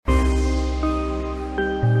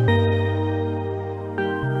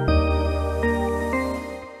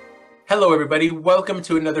Hello, everybody. Welcome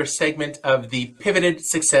to another segment of the Pivoted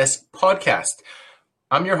Success podcast.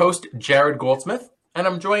 I'm your host, Jared Goldsmith, and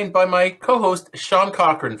I'm joined by my co-host, Sean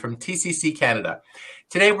Cochran from TCC Canada.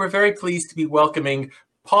 Today, we're very pleased to be welcoming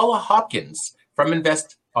Paula Hopkins from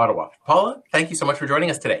Invest Ottawa. Paula, thank you so much for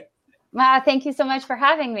joining us today. Thank you so much for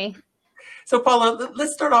having me. So, Paula,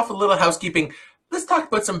 let's start off with a little housekeeping. Let's talk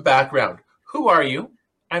about some background. Who are you,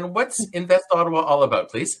 and what's Invest Ottawa all about,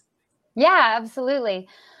 please? Yeah, absolutely.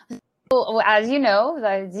 Well, as you know,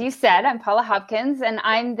 as you said, I'm Paula Hopkins, and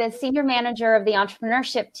I'm the senior manager of the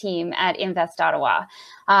entrepreneurship team at Invest Ottawa.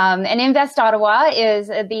 And Invest Ottawa is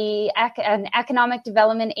an economic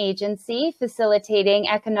development agency facilitating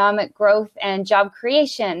economic growth and job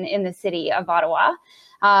creation in the city of Ottawa.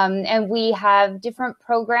 And we have different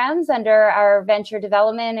programs under our venture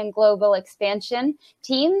development and global expansion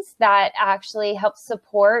teams that actually help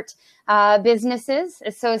support businesses.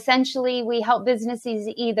 So essentially, we help businesses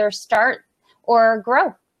either start or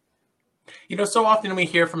grow. You know, so often we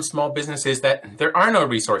hear from small businesses that there are no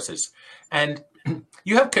resources. And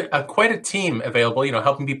you have quite a team available,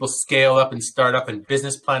 helping people scale up and start up and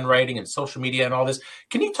business plan writing and social media and all this.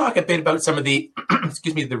 Can you talk a bit about some of the,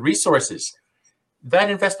 the resources that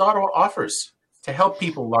Invest Ottawa offers to help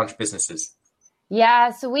people launch businesses?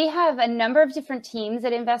 Yeah, so we have a number of different teams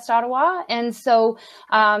at Invest Ottawa. And so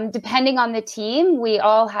depending on the team, we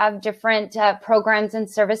all have different programs and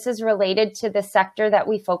services related to the sector that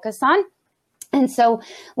we focus on. And so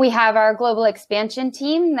we have our global expansion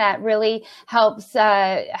team that really helps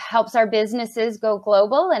our businesses go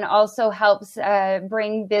global and also helps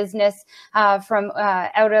bring business from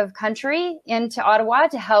out of country into Ottawa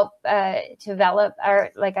to help develop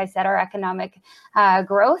our economic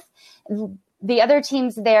growth. The other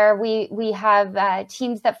teams there, we have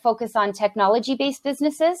teams that focus on technology-based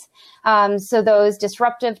businesses. So those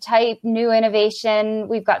disruptive type, new innovation,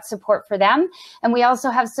 we've got support for them. And we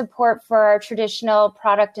also have support for our traditional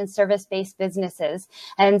product and service-based businesses.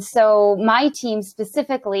 And so my team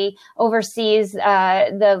specifically oversees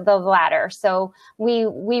the latter. So we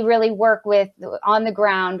really work on the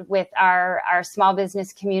ground with our small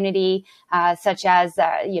business community, such as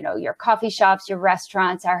your coffee shops, your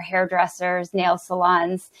restaurants, our hairdressers, nail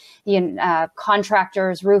salons,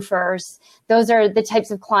 contractors, roofers. Those are the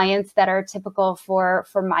types of clients that are typical for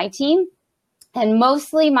my team. And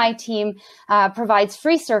mostly my team provides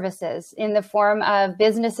free services in the form of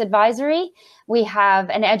business advisory. We have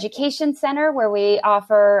an education center where we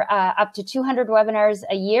offer up to 200 webinars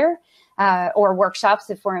a year or workshops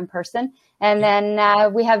if we're in person. And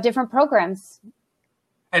then we have different programs.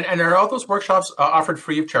 And are all those workshops offered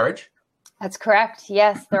free of charge? That's correct.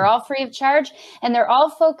 Yes, they're all free of charge, and they're all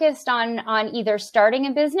focused on either starting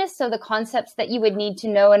a business, so the concepts that you would need to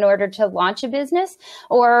know in order to launch a business,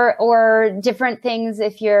 or different things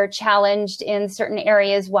if you're challenged in certain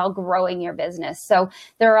areas while growing your business. So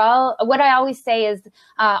they're all, what I always say is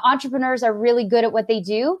entrepreneurs are really good at what they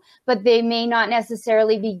do, but they may not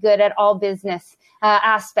necessarily be good at all business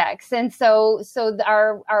aspects. And so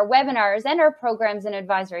our webinars and our programs and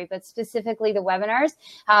advisory, but specifically the webinars,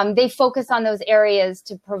 they focus on those areas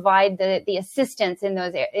to provide the assistance in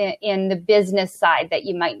the business side that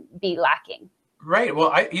you might be lacking. Right.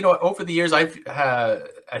 Well, over the years, I've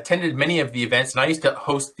attended many of the events, and I used to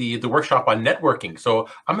host the workshop on networking. So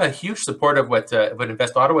I'm a huge supporter of what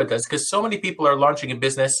Invest Ottawa does, because so many people are launching a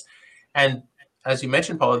business, and as you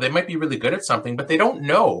mentioned, Paula, they might be really good at something, but they don't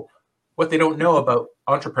know what they don't know about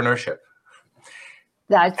entrepreneurship.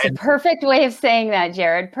 That's a perfect way of saying that,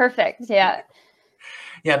 Jared. Perfect. Yeah.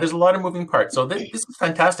 Yeah, there's a lot of moving parts. So this is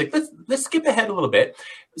fantastic. Let's skip ahead a little bit.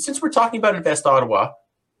 Since we're talking about Invest Ottawa,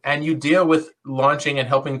 and you deal with launching and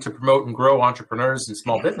helping to promote and grow entrepreneurs and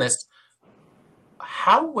small business,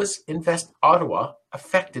 how was Invest Ottawa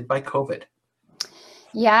affected by COVID?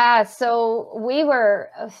 Yeah, so we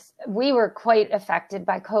were quite affected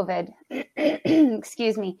by COVID.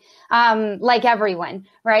 Excuse me. Like everyone,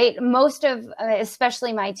 right? Most of,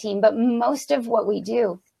 especially my team, but most of what we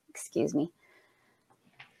do, excuse me.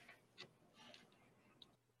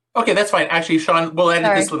 Okay, that's fine. Actually, Sean, we'll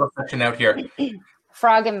edit this little section out here.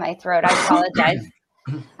 Frog in my throat. I apologize.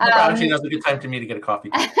 Actually, now's a good time for me to get a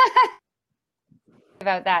coffee.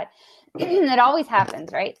 About that. It always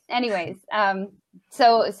happens, right? Anyways,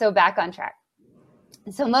 so back on track.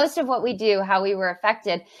 So most of what we do, how we were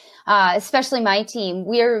affected, especially my team,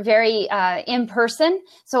 we're very in person.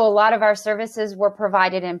 So a lot of our services were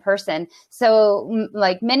provided in person. So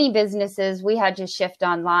like many businesses, we had to shift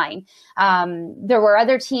online. There were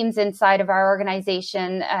other teams inside of our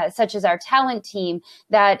organization, such as our talent team,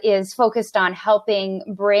 that is focused on helping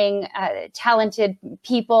bring talented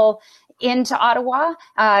people into Ottawa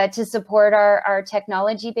to support our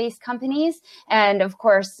technology-based companies. And of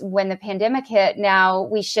course, when the pandemic hit, now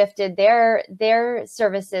we shifted their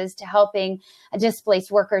services to helping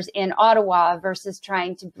displaced workers in Ottawa versus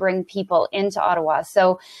trying to bring people into Ottawa.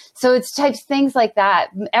 So it's types things like that.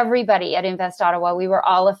 Everybody at Invest Ottawa, we were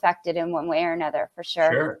all affected in one way or another, for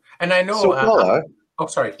sure. Sure. And I know. So Paula,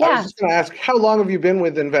 sorry. Yeah. I was just going to ask, how long have you been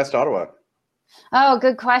with Invest Ottawa? Oh,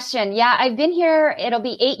 good question. Yeah, I've been here. It'll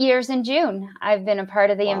be 8 years in June. I've been a part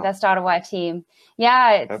of the Invest Ottawa team.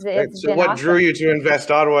 Yeah, it's so been what awesome. drew you to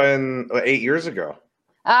Invest Ottawa 8 years ago?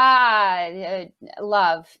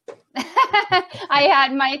 Love. I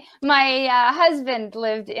had my husband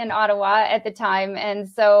lived in Ottawa at the time, and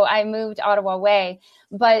so I moved Ottawa way.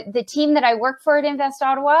 But the team that I work for at Invest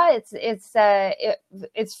Ottawa,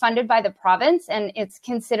 it's funded by the province, and it's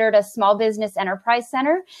considered a small business enterprise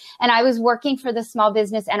center. And I was working for the small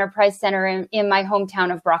business enterprise center in my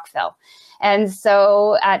hometown of Brockville. And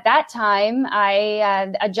so at that time,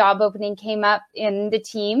 a job opening came up in the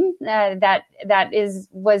team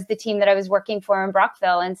was the team that I was working for in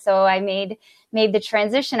Brockville. And so I made the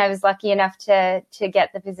transition. I was lucky enough to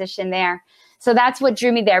get the position there. So that's what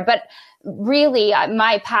drew me there. But really,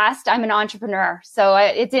 my past, I'm an entrepreneur, so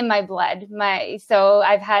it's in my blood. So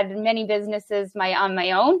I've had many businesses on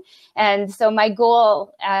my own, and so my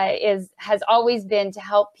goal has always been to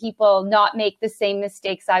help people not make the same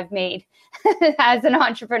mistakes I've made as an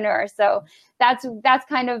entrepreneur. So that's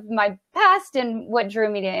kind of my past and what drew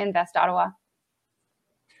me to Invest Ottawa.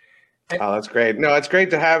 Oh, that's great. No, it's great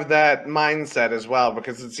to have that mindset as well,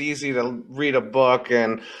 because it's easy to read a book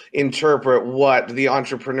and interpret what the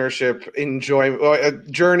entrepreneurship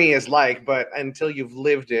journey is like, but until you've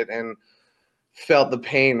lived it and felt the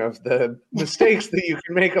pain of the mistakes that you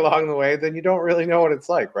can make along the way, then you don't really know what it's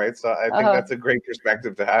like, right? So I think that's a great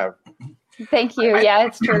perspective to have. Thank you. Yeah,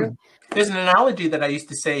 it's true. There's an analogy that I used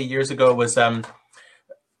to say years ago was, a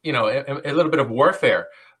little bit of warfare.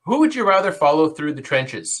 Who would you rather follow through the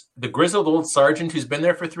trenches? The grizzled old sergeant who's been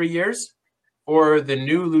there for 3 years, or the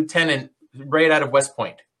new lieutenant right out of West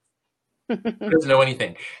Point who doesn't know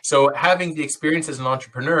anything? So having the experience as an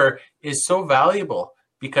entrepreneur is so valuable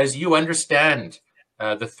because you understand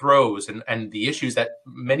the throes and the issues that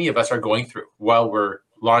many of us are going through while we're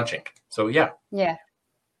launching. So yeah.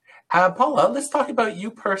 Paula, let's talk about you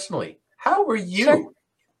personally. How were you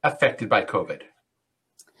affected by COVID?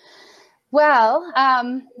 Well,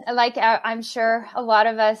 like I'm sure a lot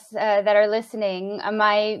of us that are listening,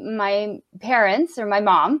 my parents, or my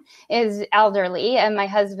mom, is elderly, and my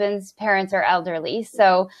husband's parents are elderly.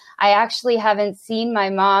 So I actually haven't seen my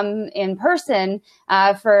mom in person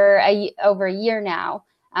for over a year now.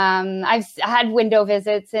 I've had window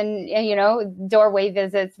visits and, doorway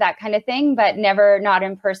visits, that kind of thing, but not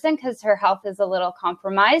in person because her health is a little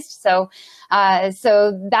compromised. So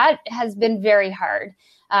that has been very hard.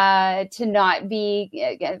 To not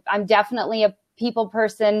be, I'm definitely a people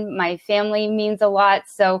person. My family means a lot.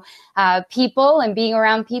 So, people and being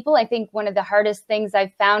around people, I think one of the hardest things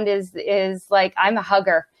I've found is like, I'm a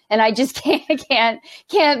hugger and I just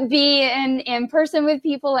can't be in person with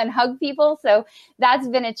people and hug people. So that's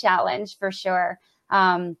been a challenge for sure.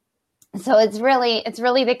 So it's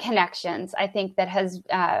really the connections, I think, that has,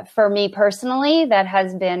 for me personally, that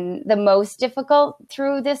has been the most difficult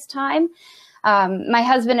through this time. My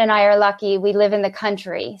husband and I are lucky. We live in the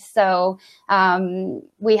country, so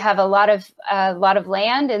we have a lot of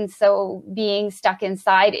land, and so being stuck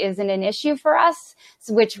inside isn't an issue for us,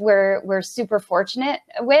 which we're super fortunate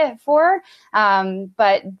for.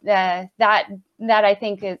 But that I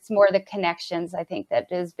think it's more the connections, I think,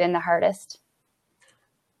 that has been the hardest.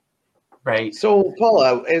 Right. So,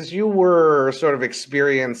 Paula, as you were sort of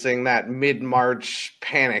experiencing that mid-March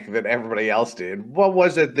panic that everybody else did, what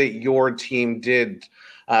was it that your team did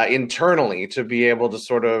internally to be able to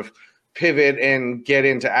sort of pivot and get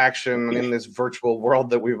into action in this virtual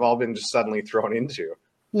world that we've all been just suddenly thrown into?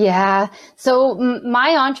 Yeah. So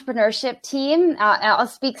my entrepreneurship team, I'll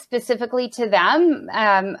speak specifically to them,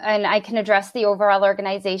 and I can address the overall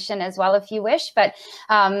organization as well if you wish. But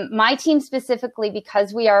my team specifically,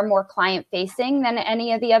 because we are more client facing than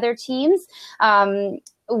any of the other teams,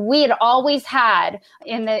 we had always had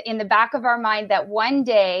in the back of our mind that one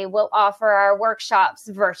day we'll offer our workshops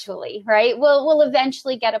virtually, right? We'll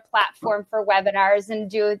eventually get a platform for webinars and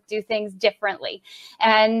do things differently.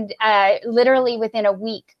 And literally within a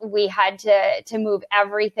week, we had to move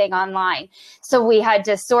everything online. So we had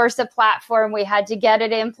to source a platform, we had to get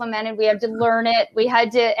it implemented, we had to learn it,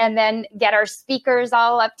 and then get our speakers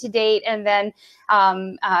all up to date, and then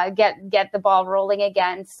get the ball rolling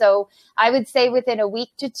again. So I would say within a week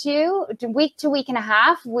week to week and a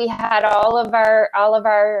half. We had all of our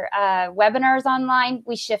webinars online.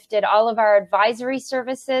 We shifted all of our advisory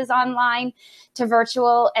services online to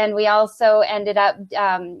virtual, and we also ended up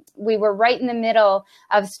we were right in the middle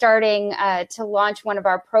of starting to launch one of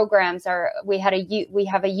our programs. We have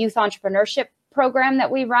a youth entrepreneurship program that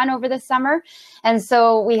we run over the summer. And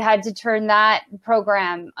so we had to turn that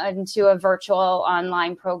program into a virtual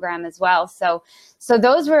online program as well. So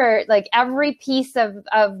those were like every piece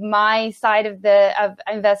of my side of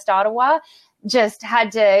Invest Ottawa just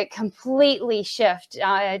had to completely shift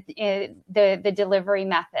the delivery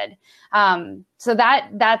method. So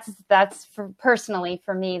that's personally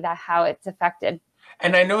for me, how it's affected.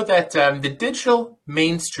 And I know that the Digital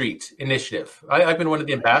Main Street Initiative, I've been one of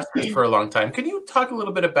the ambassadors for a long time. Can you talk a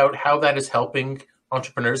little bit about how that is helping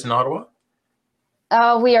entrepreneurs in Ottawa?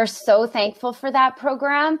 We are so thankful for that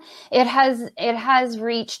program. It has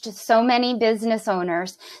reached so many business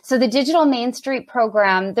owners. So the Digital Main Street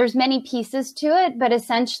program, there's many pieces to it, but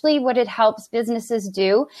essentially what it helps businesses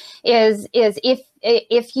do is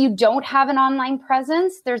if you don't have an online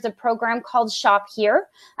presence, there's a program called Shop Here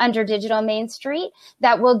under Digital Main Street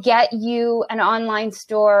that will get you an online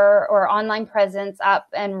store or online presence up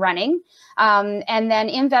and running. And then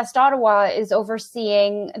Invest Ottawa is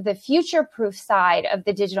overseeing the future-proof side of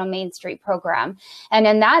the Digital Main Street program. And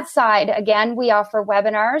in that side, again, we offer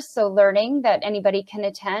webinars, so learning that anybody can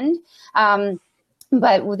attend.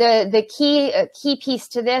 But the key piece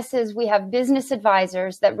to this is we have business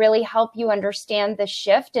advisors that really help you understand the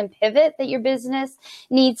shift and pivot that your business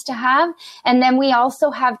needs to have. And then we also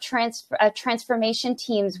have transformation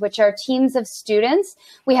teams, which are teams of students.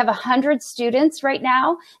 We have 100 students right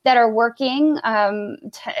now that are working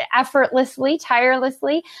effortlessly,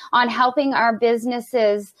 tirelessly on helping our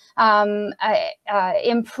businesses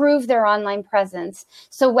improve their online presence.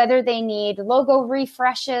 So whether they need logo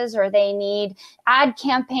refreshes or they need ad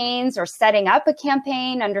campaigns or setting up a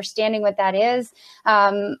campaign, understanding what that is,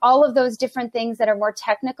 all of those different things that are more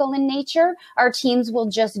technical in nature, our teams will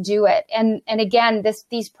just do it. And again,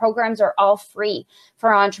 these programs are all free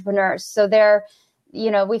for entrepreneurs. So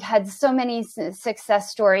we've had so many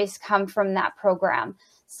success stories come from that program.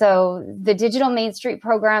 So the Digital Main Street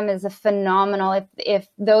program is a phenomenal. If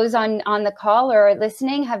those on the call or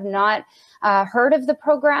listening have not heard of the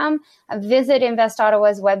program, visit Invest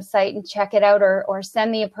Ottawa's website and check it out, or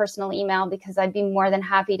send me a personal email, because I'd be more than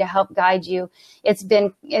happy to help guide you. It's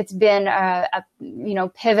been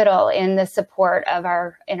pivotal in the support of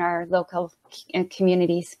our local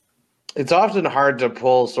communities. It's often hard to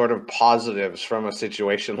pull sort of positives from a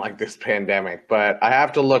situation like this pandemic, but I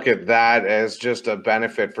have to look at that as just a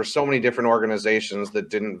benefit for so many different organizations that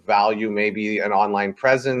didn't value maybe an online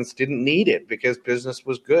presence, didn't need it because business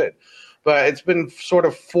was good. But it's been sort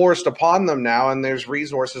of forced upon them now, and there's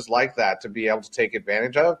resources like that to be able to take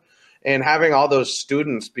advantage of. And having all those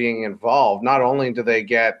students being involved, not only do they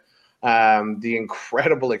get the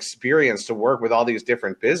incredible experience to work with all these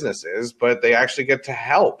different businesses, but they actually get to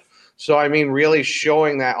help. So, I mean, really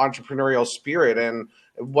showing that entrepreneurial spirit and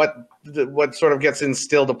what sort of gets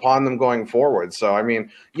instilled upon them going forward. So, I mean,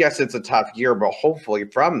 yes, it's a tough year, but hopefully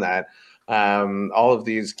from that, all of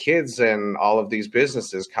these kids and all of these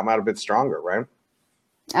businesses come out a bit stronger, right?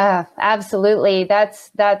 Absolutely.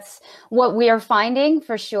 That's what we are finding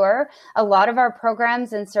for sure. A lot of our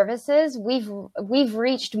programs and services, we've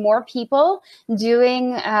reached more people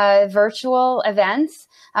doing virtual events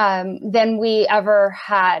than we ever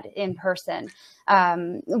had in person.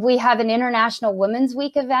 We have an International Women's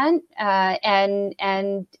Week event,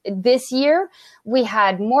 and this year we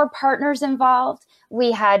had more partners involved.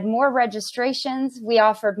 We had more registrations. We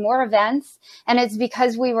offered more events, and it's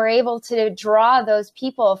because we were able to draw those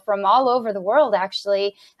people from all over the world,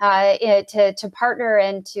 actually, to partner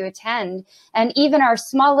and to attend. And even our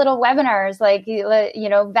small little webinars, like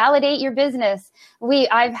validate your business.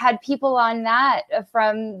 I've had people on that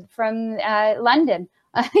from London.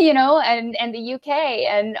 And the UK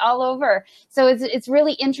and all over. So it's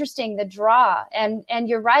really interesting, the draw. And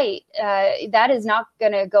you're right, that is not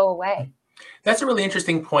going to go away. That's a really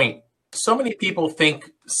interesting point. So many people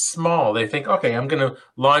think small. They think, okay, I'm going to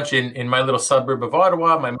launch in my little suburb of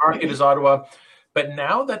Ottawa. My market is Ottawa. But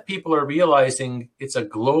now that people are realizing it's a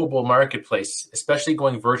global marketplace, especially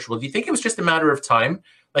going virtual, do you think it was just a matter of time?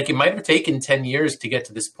 Like, it might have taken 10 years to get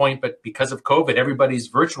to this point, but because of COVID, everybody's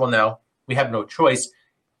virtual now. We have no choice.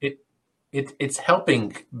 It's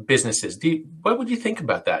helping businesses. What would you think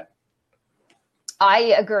about that?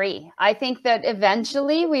 I agree. I think that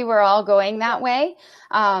eventually we were all going that way.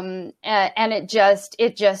 And it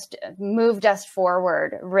just moved us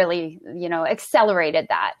forward, really, accelerated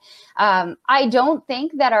that. I don't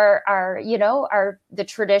think that the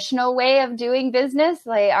traditional way of doing business,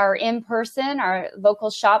 like our in-person, our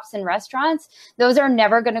local shops and restaurants, those are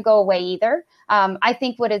never going to go away either. I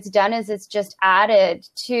think what it's done is it's just added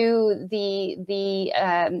to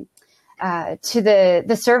the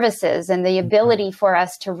services and the ability for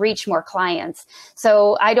us to reach more clients.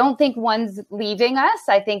 So I don't think one's leaving us.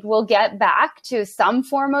 I think we'll get back to some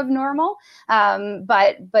form of normal.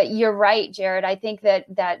 But you're right, Jared. I think that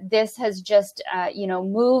this has just,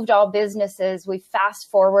 moved all businesses. We fast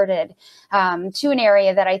forwarded to an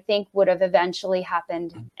area that I think would have eventually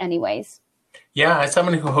happened anyways. Yeah, as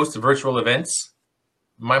someone who hosts virtual events,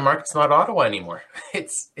 my market's not Ottawa anymore.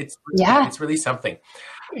 It's really something.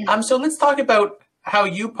 So let's talk about how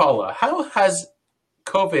you, Paula, how has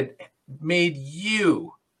COVID made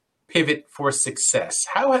you pivot for success?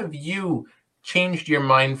 How have you changed your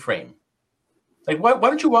mind frame? Like, why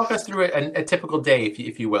don't you walk us through a typical day,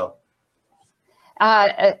 if you will?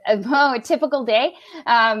 A typical day.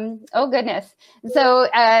 Oh goodness. So,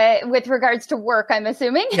 with regards to work, I'm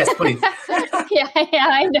assuming. Yes, please. yeah,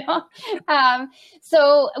 I know.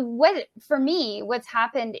 So what's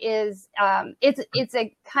happened is, it's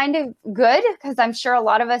a kind of good, because I'm sure a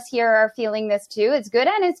lot of us here are feeling this too. It's good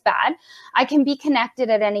and it's bad. I can be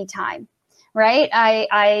connected at any time. Right.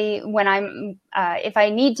 If I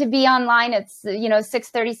need to be online, it's,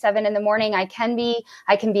 6:37 in the morning. I can be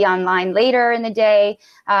online later in the day.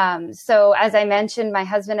 So as I mentioned, my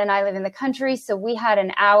husband and I live in the country. So we had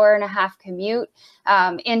an hour and a half commute,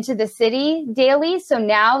 into the city daily. So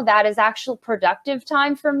now that is actual productive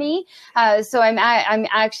time for me. So I'm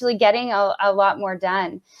actually getting a lot more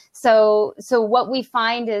done. So what we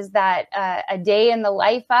find is that a day in the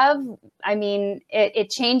life of, it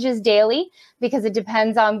changes daily because it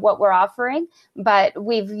depends on what we're offering. But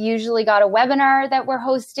we've usually got a webinar that we're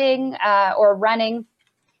hosting or running.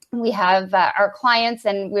 We have our clients,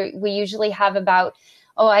 and we usually have about,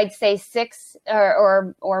 I'd say 6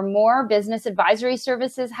 or more business advisory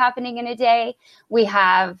services happening in a day. We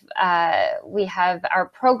have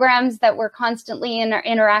our programs that we're constantly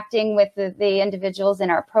interacting with the individuals in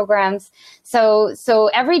our programs. So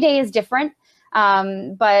every day is different.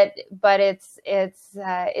 But it's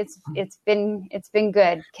been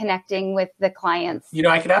good connecting with the clients.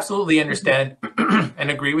 I can absolutely understand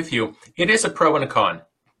and agree with you. It is a pro and a con.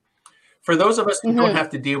 For those of us who don't have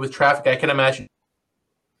to deal with traffic, I can imagine.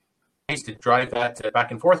 I used to drive that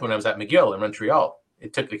back and forth when I was at McGill in Montreal.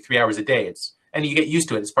 It took like 3 hours a day. And you get used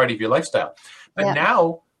to it. It's part of your lifestyle. But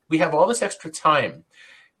now we have all this extra time.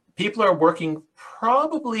 People are working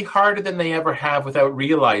probably harder than they ever have without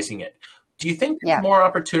realizing it. Do you think there's more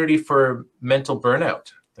opportunity for mental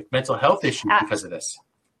burnout, like mental health issues because of this?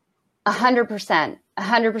 100%.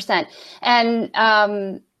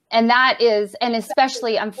 And that is, and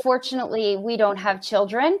especially, unfortunately, we don't have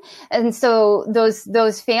children. And so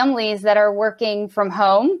those families that are working from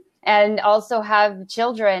home and also have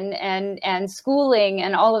children and schooling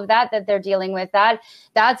and all of that they're dealing with,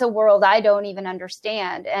 that's a world I don't even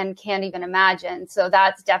understand and can't even imagine. So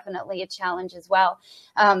that's definitely a challenge as well.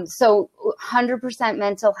 So 100%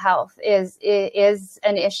 mental health is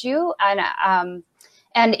an issue.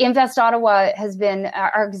 And Invest Ottawa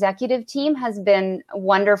our executive team has been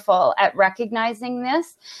wonderful at recognizing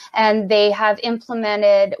this, and they have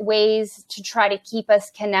implemented ways to try to keep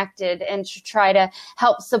us connected and to try to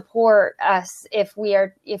help support us if we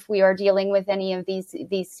are dealing with any of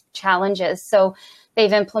these challenges. So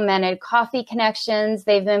they've implemented coffee connections.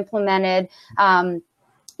 They've implemented,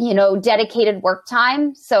 dedicated work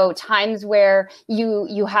time. So times where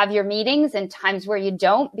you have your meetings and times where you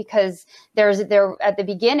don't, because there at the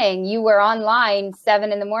beginning, you were online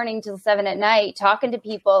 7 a.m. till 7 p.m. talking to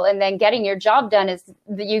people, and then getting your job done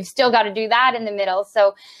you've still got to do that in the middle.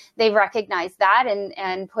 So they've recognized that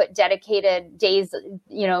and put dedicated days,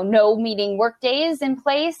 no meeting work days in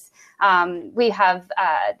place.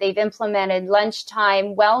 They've implemented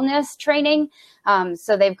lunchtime wellness training.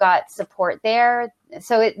 So they've got support there.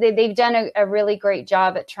 So they've done a really great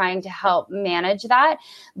job at trying to help manage that.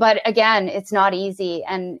 But again, it's not easy,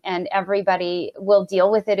 and everybody will deal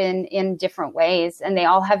with it in different ways, and they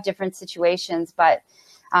all have different situations. But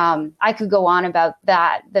I could go on about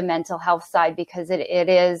the mental health side, because it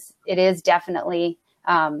is definitely,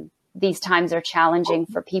 these times are challenging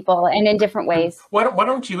for people and in different ways. Why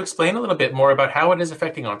don't you explain a little bit more about how it is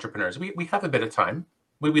affecting entrepreneurs? We have a bit of time.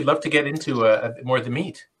 We'd love to get into more of the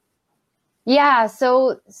meat. Yeah.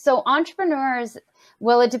 So entrepreneurs,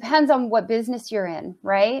 Well, it depends on what business you're in,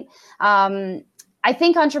 right? I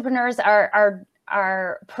think entrepreneurs are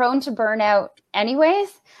prone to burnout anyways,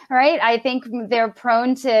 right? I think they're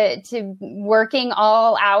prone to working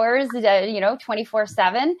all hours,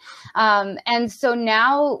 24/7. And so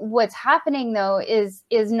now what's happening though is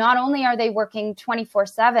not only are they working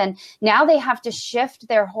 24/7, now they have to shift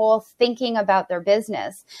their whole thinking about their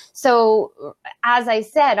business. So as I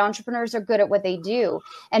said, entrepreneurs are good at what they do.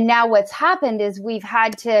 And now what's happened is we've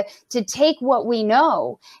had to take what we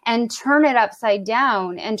know and turn it upside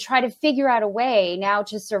down and try to figure out a way now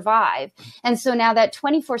to survive. And so now that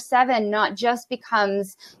 24/7 not just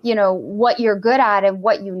becomes, what you're good at and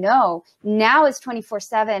what you know, now it's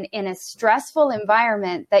 24/7 in a stressful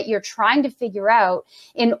environment that you're trying to figure out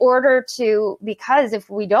in order to, because if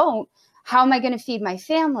we don't, how am I going to feed my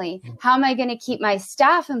family? How am I going to keep my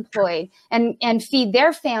staff employed and feed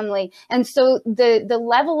their family? And so the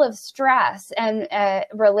level of stress and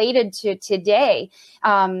related to today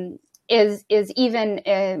is even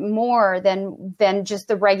more than just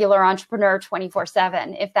the regular entrepreneur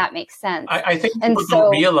 24/7, if that makes sense. I think people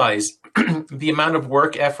don't realize the amount of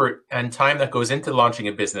work, effort, and time that goes into launching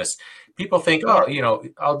a business. People think,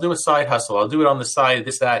 I'll do a side hustle. I'll do it on the side,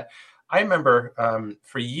 this, that. I remember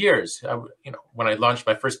for years, when I launched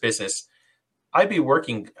my first business, I'd be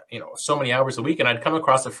working, so many hours a week, and I'd come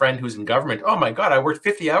across a friend who's in government. Oh my God, I worked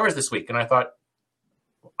 50 hours this week. And I thought,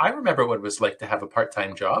 I remember what it was like to have a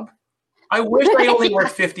part-time job. I wish I only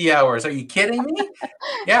worked 50 hours. Are you kidding me?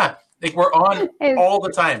 Yeah. Like we're on all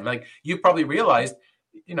the time. Like you probably realized,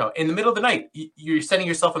 in the middle of the night, you're sending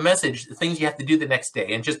yourself a message, the things you have to do the next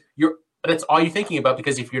day. And that's all you're thinking about,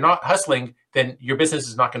 because if you're not hustling, then your business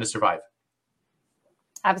is not going to survive.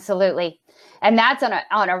 Absolutely. And that's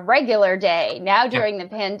on a regular day. Now during the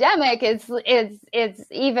pandemic, it's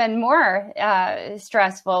even more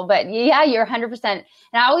stressful. But yeah, you're 100%.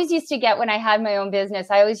 And I always used to get, when I had my own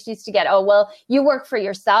business, I always used to get, oh well, you work for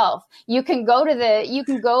yourself. You can go to the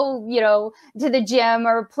gym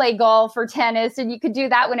or play golf or tennis, and you could do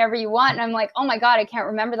that whenever you want. And I'm like, oh my God, I can't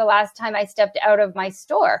remember the last time I stepped out of my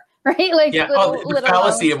store. Right? Like the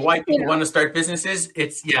fallacy of why people want to start businesses.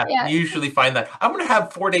 It's you usually find that I'm going to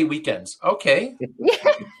have 4-day weekends. Okay.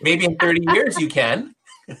 Maybe in 30 years you can.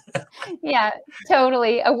 Yeah,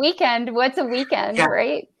 totally. A weekend. What's a weekend,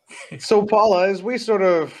 right? So Paula, as we sort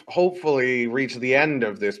of hopefully reach the end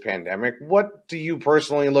of this pandemic, what do you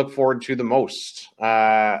personally look forward to the most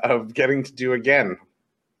of getting to do again?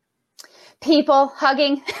 People,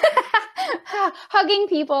 hugging. Hugging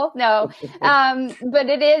people. No. But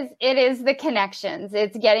it is the connections.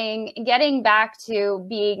 It's getting back to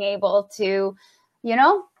being able to,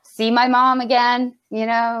 see my mom again,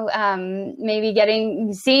 maybe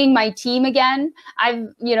seeing my team again.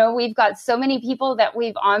 We've got so many people that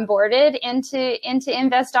we've onboarded into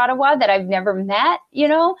Invest Ottawa that I've never met,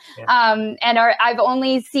 and I've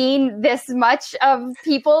only seen this much of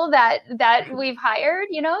people that we've hired,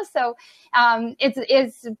 so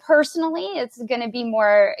it's personally, it's going to be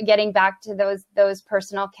more getting back to those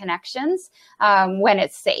personal connections when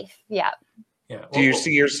it's safe. Yeah. Yeah. Do you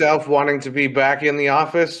see yourself wanting to be back in the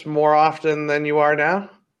office more often than you are now?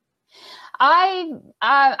 I'm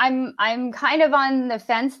kind of on the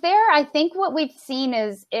fence there. I think what we've seen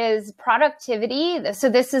is productivity. So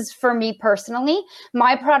this is for me personally.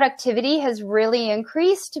 My productivity has really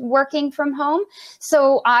increased working from home.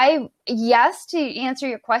 So to answer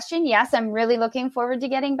your question, yes, I'm really looking forward to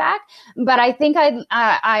getting back. But I think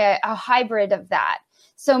a hybrid of that.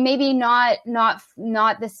 So maybe not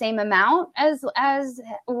the same amount as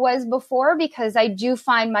was before, because I do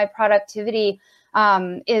find my productivity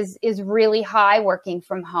is really high working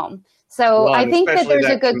from home. So I think that there's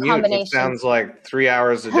a good combination. It sounds like 3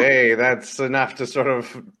 hours a day. That's enough to sort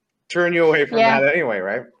of turn you away from that anyway,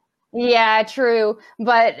 right? Yeah, true.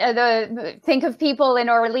 But think of people in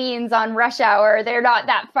Orleans on rush hour. They're not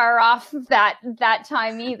that far off that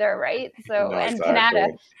time either, right? So, and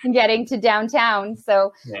Canada getting to downtown.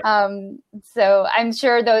 So, so I'm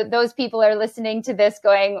sure those people are listening to this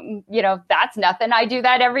going, that's nothing. I do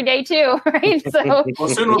that every day too, right? So, well,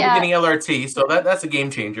 soon we'll be getting LRT. So that's a game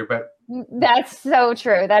changer, but. That's so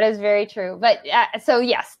true. That is very true. But so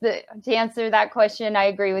yes, to answer that question, I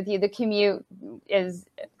agree with you. The commute is,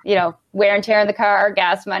 wear and tear in the car,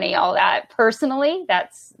 gas money, all that. Personally,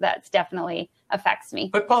 that's definitely affects me.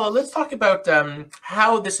 But Paula, let's talk about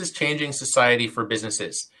how this is changing society for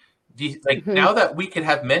businesses. Now that we could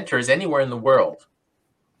have mentors anywhere in the world,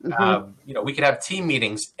 we could have team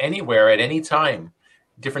meetings anywhere at any time,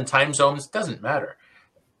 different time zones, doesn't matter.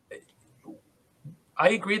 I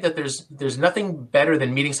agree that there's nothing better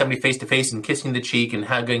than meeting somebody face to face and kissing the cheek and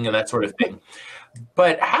hugging and that sort of thing.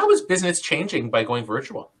 But how is business changing by going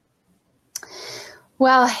virtual?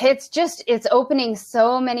 Well, it's opening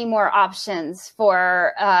so many more options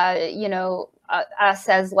for, us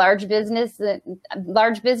as large businesses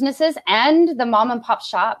and the mom and pop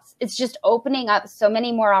shops. It's just opening up so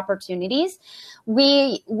many more opportunities.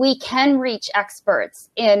 We can reach experts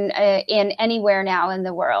in anywhere now in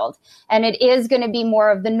the world, and it is going to be more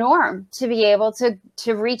of the norm to be able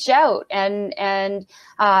to reach out and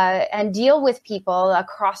deal with people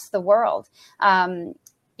across the world.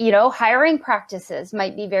 Hiring practices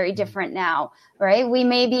might be very different now, right? We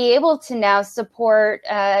may be able to now support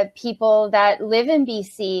people that live in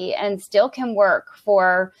BC and still can work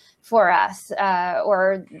for us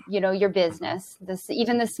or your business,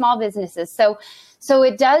 even the small businesses. So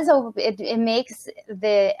it does, it makes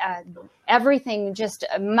the everything just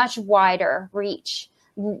a much wider reach.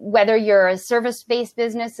 Whether you're a service-based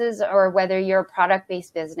businesses or whether you're a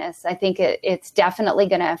product-based business, I think it's definitely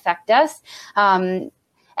going to affect us.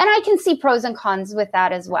 And I can see pros and cons with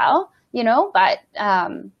that as well, but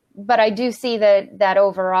I do see that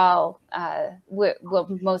overall we'll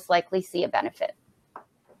most likely see a benefit.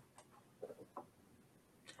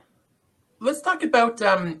 Let's talk about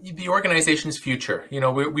the organization's future.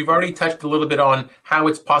 We've already touched a little bit on how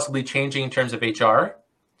it's possibly changing in terms of HR,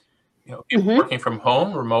 people working from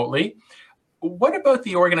home remotely. What about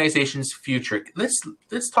the organization's future?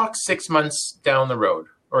 Let's talk 6 months down the road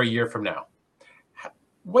or a year from now.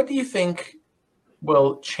 What do you think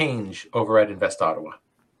will change over at Invest Ottawa,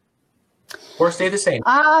 or stay the same?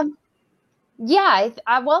 I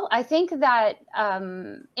think that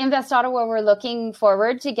Invest Ottawa, we're looking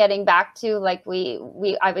forward to getting back to, like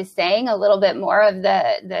I was saying, a little bit more of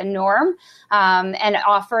the norm and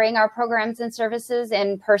offering our programs and services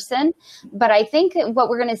in person. But I think what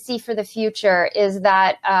we're going to see for the future is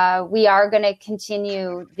that we are going to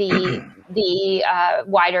continue the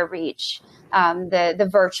wider reach. The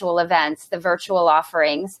virtual events, the virtual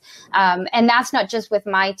offerings. And that's not just with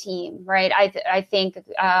my team, right? I think,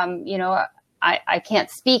 I can't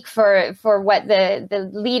speak for what the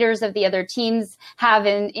leaders of the other teams have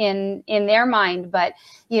in their mind, but,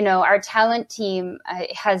 our talent team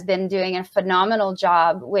has been doing a phenomenal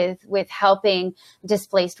job with helping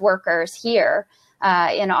displaced workers here.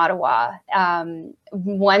 In Ottawa.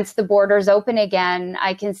 Once the borders open again,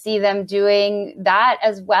 I can see them doing that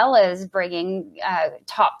as well as bringing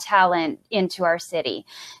top talent into our city.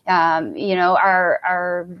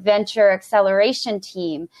 Our venture acceleration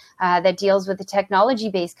team that deals with the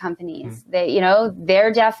technology-based companies,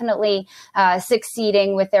 they're definitely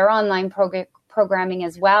succeeding with their online programming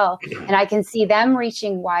as well. And I can see them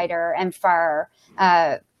reaching wider and far,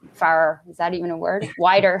 is that even a word?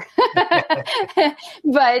 Wider.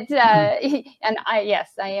 But, and I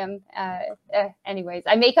am, anyways,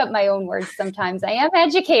 I make up my own words sometimes. I am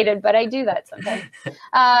educated, but I do that sometimes.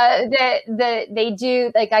 They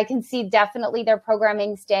do, like, I can see definitely their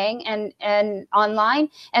programming staying and online,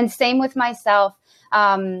 and same with myself.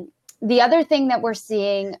 The other thing that we're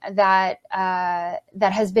seeing that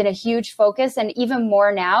has been a huge focus, and even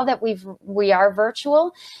more now that we are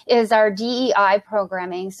virtual, is our DEI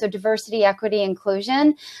programming. So diversity, equity,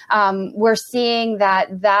 inclusion. We're seeing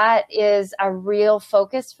that is a real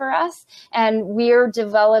focus for us, and we're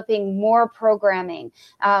developing more programming.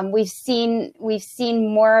 We've seen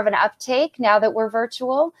more of an uptake now that we're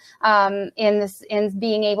virtual in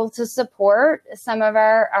being able to support some of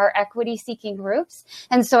our equity seeking groups,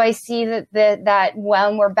 and so I see that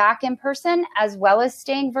when we're back in person, as well as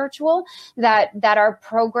staying virtual, that our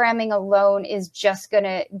programming alone is just going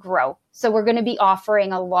to grow. So we're going to be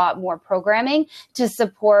offering a lot more programming to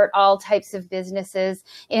support all types of businesses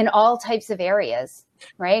in all types of areas,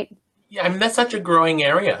 right? Yeah, I mean, that's such a growing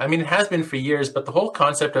area. I mean, it has been for years, but the whole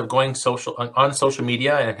concept of going on social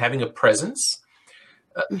media and having a presence,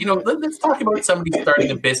 let's talk about somebody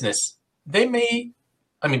starting a business. They may,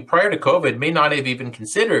 prior to COVID, may not have even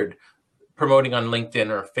considered promoting on LinkedIn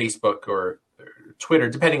or Facebook or Twitter,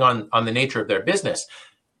 depending on the nature of their business.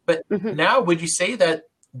 But now, would you say that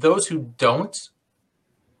those who don't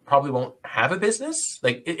probably won't have a business?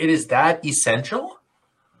 Like, it is that essential?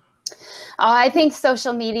 I think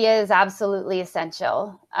social media is absolutely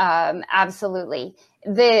essential. Absolutely.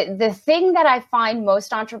 The thing that I find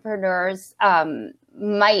most entrepreneurs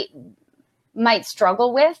might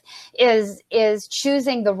struggle with is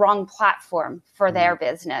choosing the wrong platform for their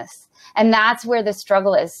business. And that's where the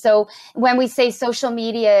struggle is. So when we say social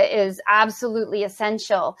media is absolutely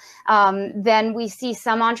essential, then we see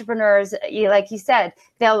some entrepreneurs, like you said,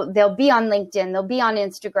 they'll be on LinkedIn, they'll be on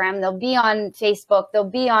Instagram, they'll be on Facebook, they'll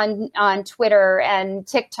be on Twitter and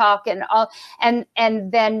TikTok and all, and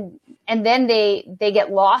then they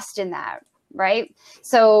get lost in that. Right.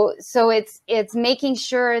 So it's making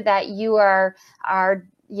sure that you are,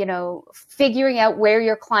 figuring out where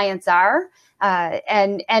your clients are,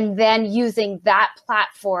 and then using that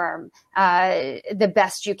platform the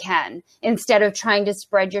best you can, instead of trying to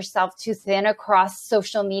spread yourself too thin across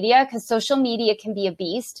social media, because social media can be a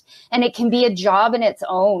beast and it can be a job in its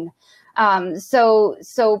own.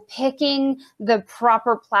 So picking the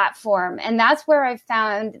proper platform, and that's where I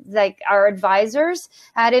found, like, our advisors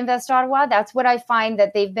at Invest Ottawa, that's what I find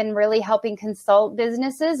that they've been really helping consult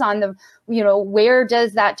businesses on the, where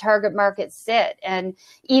does that target market sit? And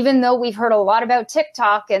even though we've heard a lot about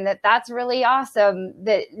TikTok and that's really awesome,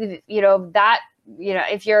 that,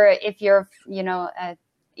 if you're,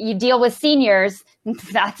 you deal with seniors,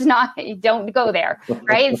 don't go there,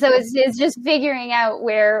 right? So it's just figuring out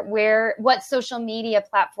what social media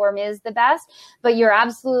platform is the best. But you're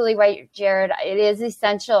absolutely right, Jared. It is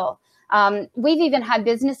essential. We've even had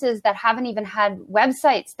businesses that haven't even had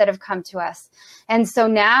websites that have come to us. And so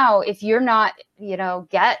now, if you're not,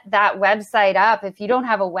 get that website up, if you don't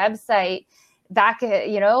have a website, back,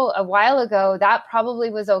 a while ago, that probably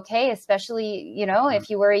was okay, especially, if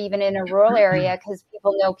you were even in a rural area, because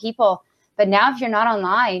people know people. But now if you're not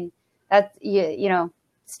online, that's,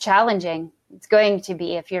 it's challenging. It's going to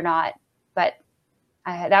be if you're not. But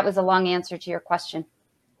that was a long answer to your question.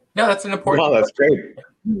 No, that's an important. Well, that's great.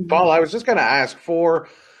 Paul, I was just going to ask, for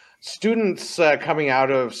students coming out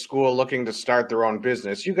of school looking to start their own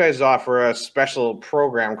business, you guys offer a special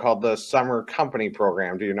program called the Summer Company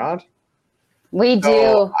Program, do you not? We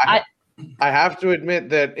do. I have to admit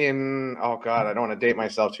that I don't want to date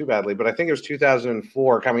myself too badly, but I think it was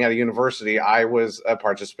 2004, coming out of university, I was a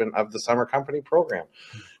participant of the Summer Company Program.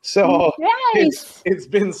 So nice. it's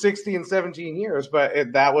been 16, 17 years,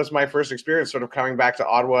 but that was my first experience sort of coming back to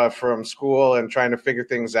Ottawa from school and trying to figure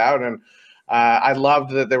things out. And I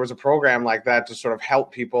loved that there was a program like that to sort of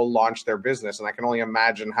help people launch their business. And I can only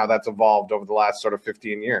imagine how that's evolved over the last sort of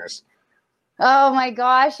 15 years. Oh my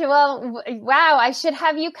gosh. Well, wow. I should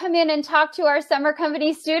have you come in and talk to our Summer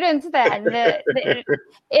Company students then. It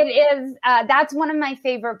is, that's one of my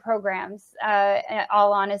favorite programs, in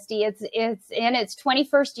all honesty. It's in its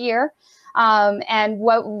 21st year. And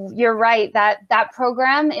you're right, that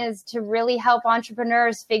program is to really help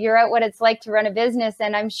entrepreneurs figure out what it's like to run a business.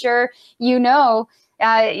 And I'm sure, you do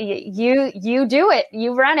it,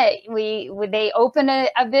 you run it. They open a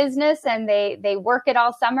business and they work it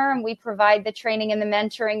all summer, and we provide the training and the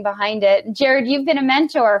mentoring behind it. Jared, you've been a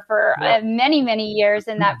mentor for many, many years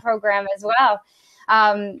in that program as well.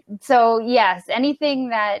 So yes, anything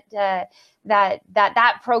that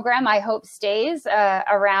program, I hope, stays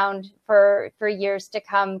around for years to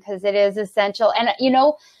come, because it is essential. And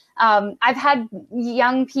I've had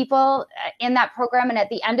young people in that program, and at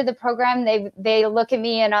the end of the program, they look at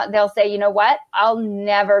me and they'll say, "You know what? I'll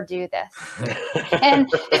never do this, and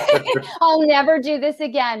I'll never do this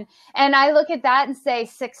again." And I look at that and say,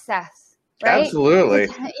 "Success." Right? Absolutely.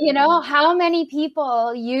 How many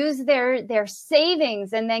people use their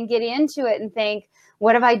savings and then get into it and think,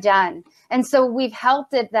 what have I done? And so we've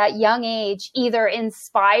helped at that young age either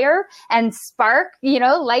inspire and spark,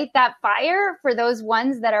 light that fire for those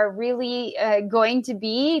ones that are really going to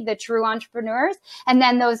be the true entrepreneurs. And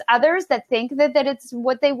then those others that think that it's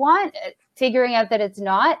what they want, figuring out that it's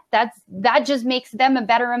not, that just makes them a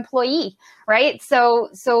better employee, right? So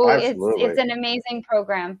it's an amazing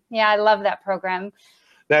program. Yeah, I love that program.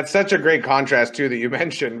 That's such a great contrast, too, that you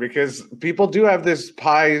mentioned, because people do have this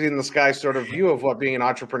pie in the sky sort of view of what being an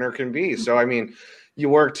entrepreneur can be. So, I mean, you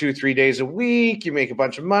work 2-3 days a week, you make a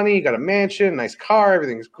bunch of money, you got a mansion, nice car,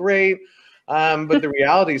 everything's great. But the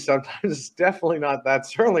reality sometimes is definitely not that,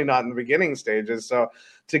 certainly not in the beginning stages. So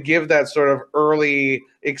to give that sort of early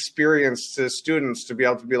experience to students to be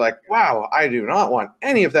able to be like, wow, I do not want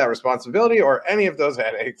any of that responsibility or any of those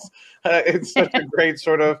headaches. It's such a great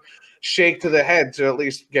sort of shake to the head to at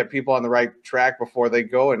least get people on the right track before they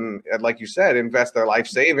go and, like you said, invest their life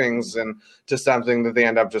savings into something that they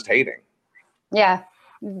end up just hating. Yeah.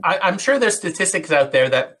 I'm sure there's statistics out there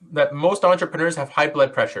that most entrepreneurs have high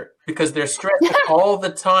blood pressure because they're stressed all the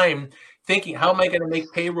time thinking, how am I going to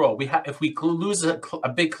make payroll? If we lose a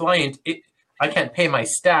big client, I can't pay my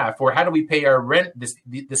staff, or how do we pay our rent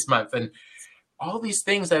this month? And all these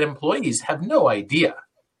things that employees have no idea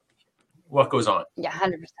what goes on. Yeah,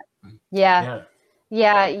 100%.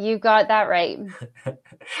 Yeah, you got that right.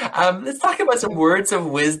 Let's talk about some words of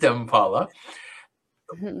wisdom, Paula.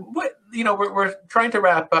 What we're trying to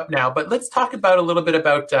wrap up now, but let's talk about a little bit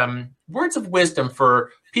about words of wisdom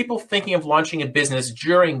for people thinking of launching a business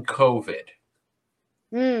during COVID.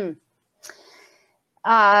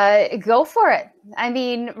 Go for it. I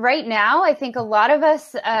mean, right now, I think a lot of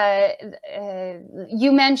us,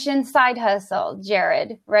 you mentioned side hustle,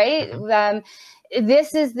 Jared, right?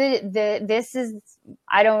 This is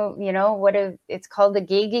I don't, it's called the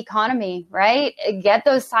gig economy, right? Get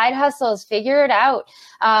those side hustles, figure it out.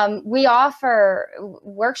 We offer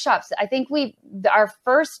workshops. I think our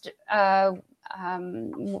first,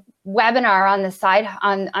 webinar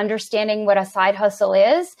on understanding what a side hustle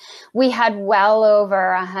is, we had well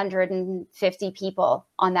over 150 people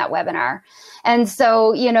on that webinar. And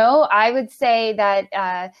so, I would say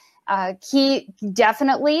that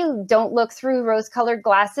definitely don't look through rose-colored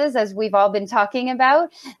glasses, as we've all been talking about.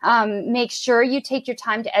 Make sure you take your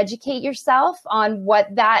time to educate yourself on what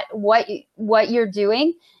you're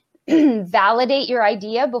doing. Validate your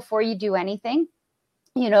idea before you do anything.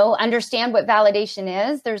 Understand what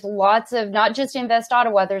validation is. There's lots of, not just Invest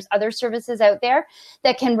Ottawa, there's other services out there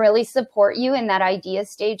that can really support you in that idea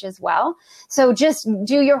stage as well. So just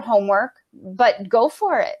do your homework, but go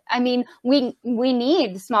for it. I mean, we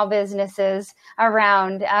need small businesses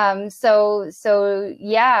around. So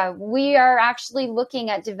yeah, we are actually looking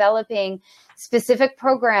at developing specific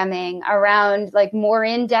programming around, like, more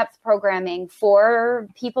in-depth programming for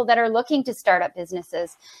people that are looking to start up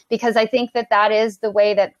businesses, because I think that is the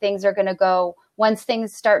way that things are going to go. Once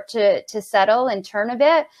things start to settle and turn a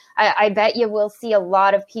bit, I bet you will see a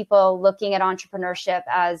lot of people looking at entrepreneurship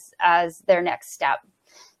as their next step.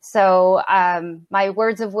 So my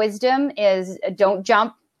words of wisdom is don't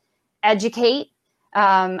jump, educate,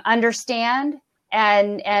 understand,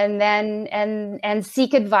 and then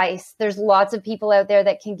seek advice. There's lots of people out there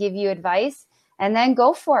that can give you advice, and then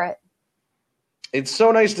go for it. It's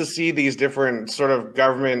so nice to see these different sort of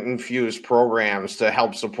government-infused programs to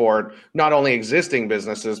help support not only existing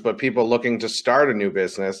businesses, but people looking to start a new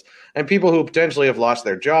business, and people who potentially have lost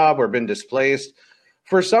their job or been displaced.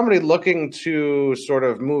 For somebody looking to sort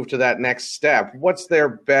of move to that next step, what's their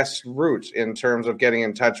best route in terms of getting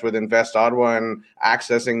in touch with Invest Ottawa and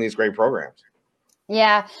accessing these great programs?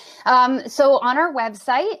 Yeah. So on our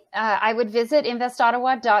website, I would visit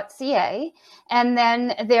investottawa.ca. And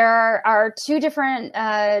then there are two different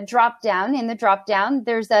drop down. In the drop down,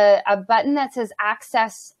 there's a button that says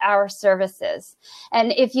Access Our Services.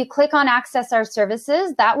 And if you click on Access Our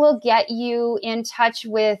Services, that will get you in touch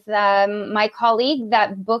with my colleague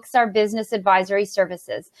that books our business advisory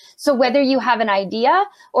services. So whether you have an idea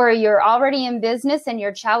or you're already in business and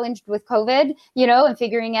you're challenged with COVID, and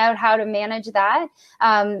figuring out how to manage that,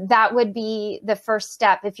 that would be the first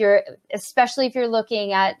step. Especially if you're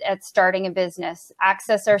looking at starting a business,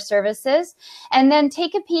 access our services, and then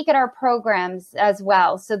take a peek at our programs as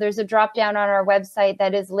well. So there's a drop down on our website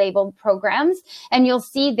that is labeled programs, and you'll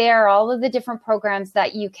see there all of the different programs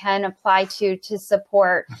that you can apply to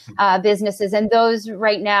support businesses. And those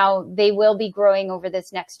right now, they will be growing over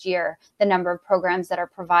this next year, the number of programs that are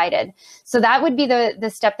provided. So that would be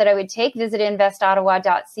the step that I would take. Visit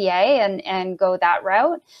investottawa.ca and go that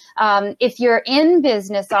route. If you're in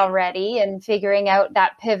business already and figuring out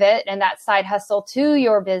that pivot and that side hustle to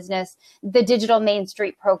your business, the Digital Main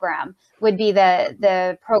Street program would be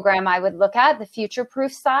the program I would look at, the future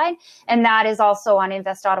proof side. And that is also on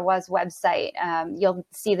Invest Ottawa's website. You'll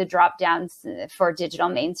see the drop downs for Digital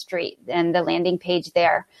Main Street and the landing page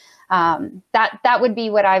there. That would be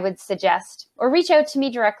what I would suggest. Or reach out to me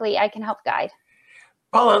directly. I can help guide.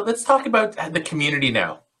 Paula, let's talk about the community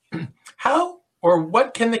now. How or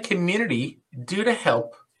what can the community do to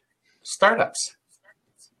help startups?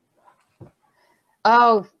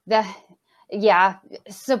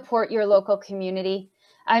 Support your local community.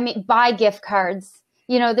 I mean, buy gift cards.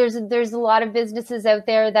 There's a lot of businesses out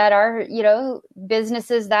there that are,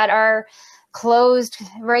 businesses that are closed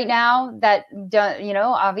right now that don't,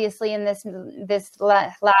 obviously in this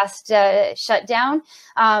last shutdown.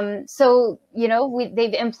 So,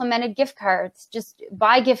 they've implemented gift cards. Just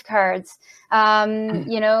buy gift cards.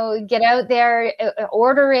 Get out there,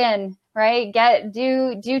 order in. Right?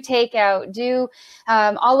 Do takeout, do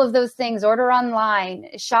all of those things, order online,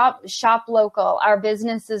 shop local. Our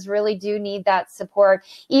businesses really do need that support,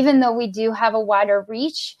 even though we do have a wider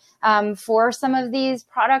reach for some of these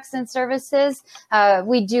products and services.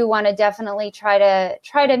 We do want to definitely try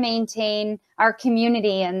to maintain our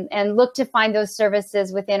community and look to find those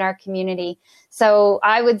services within our community. So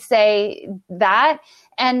I would say that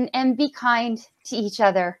and be kind to each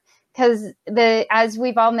other. Because as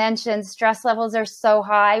we've all mentioned, stress levels are so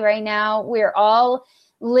high right now. We're all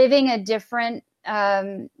living a different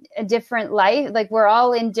life. Like, we're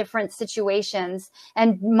all in different situations,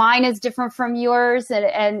 and mine is different from yours,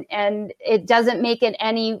 and it doesn't make it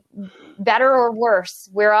any better or worse.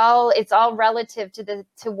 It's all relative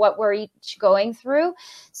to what we're each going through.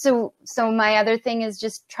 So my other thing is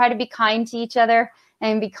just try to be kind to each other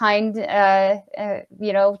and be kind,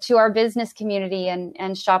 to our business community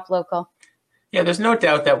and shop local. Yeah, there's no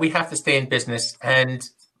doubt that we have to stay in business. And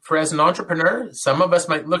as an entrepreneur, some of us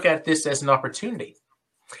might look at this as an opportunity.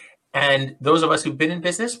 And those of us who've been in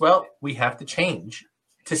business, well, we have to change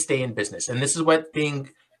to stay in business. And this is what being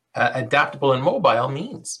adaptable and mobile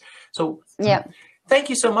means. So yeah. Thank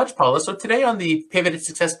you so much, Paula. So today on the Pivot to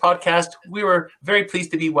Success podcast, we were very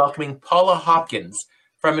pleased to be welcoming Paula Hopkins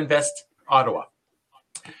from Invest Ottawa.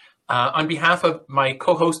 On behalf of my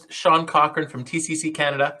co-host, Sean Cochran from TCC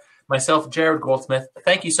Canada, myself, Jared Goldsmith,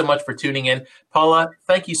 thank you so much for tuning in. Paula,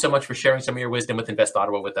 thank you so much for sharing some of your wisdom with Invest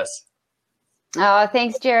Ottawa with us. Oh,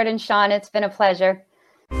 thanks, Jared and Sean. It's been a pleasure.